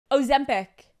Ozempic.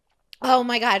 Oh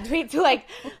my God. Wait, so like,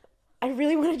 I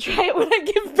really want to try it when I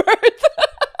give birth.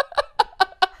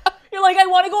 You're like, I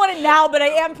want to go on it now, but I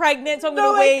am pregnant, so I'm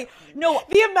going to wait. No,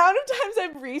 the amount of times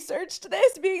I've researched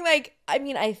this being like, I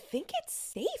mean, I think it's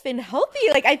safe and healthy.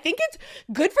 Like, I think it's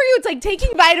good for you. It's like taking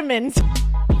vitamins.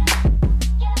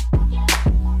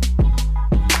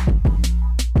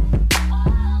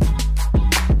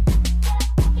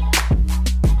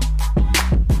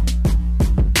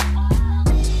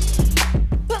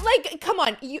 But like, come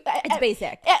on. It's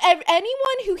basic.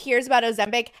 Anyone who hears about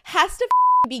Ozempic has to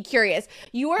be curious.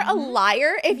 You are a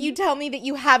liar if you tell me that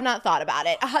you have not thought about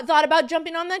it. Thought about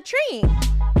jumping on that train.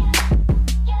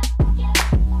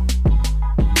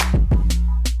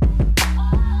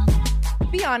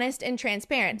 Be honest and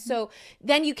transparent. So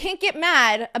then you can't get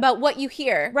mad about what you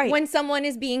hear when someone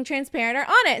is being transparent or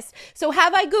honest. So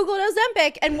have I Googled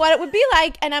Ozempic and what it would be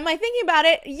like? And am I thinking about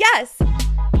it? Yes.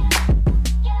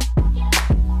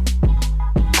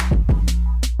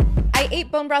 I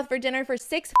ate bone broth for dinner for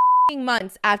 6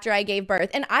 months after I gave birth,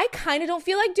 and I kind of don't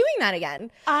feel like doing that again.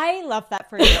 I love that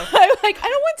for you. I'm like, I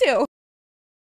don't want to.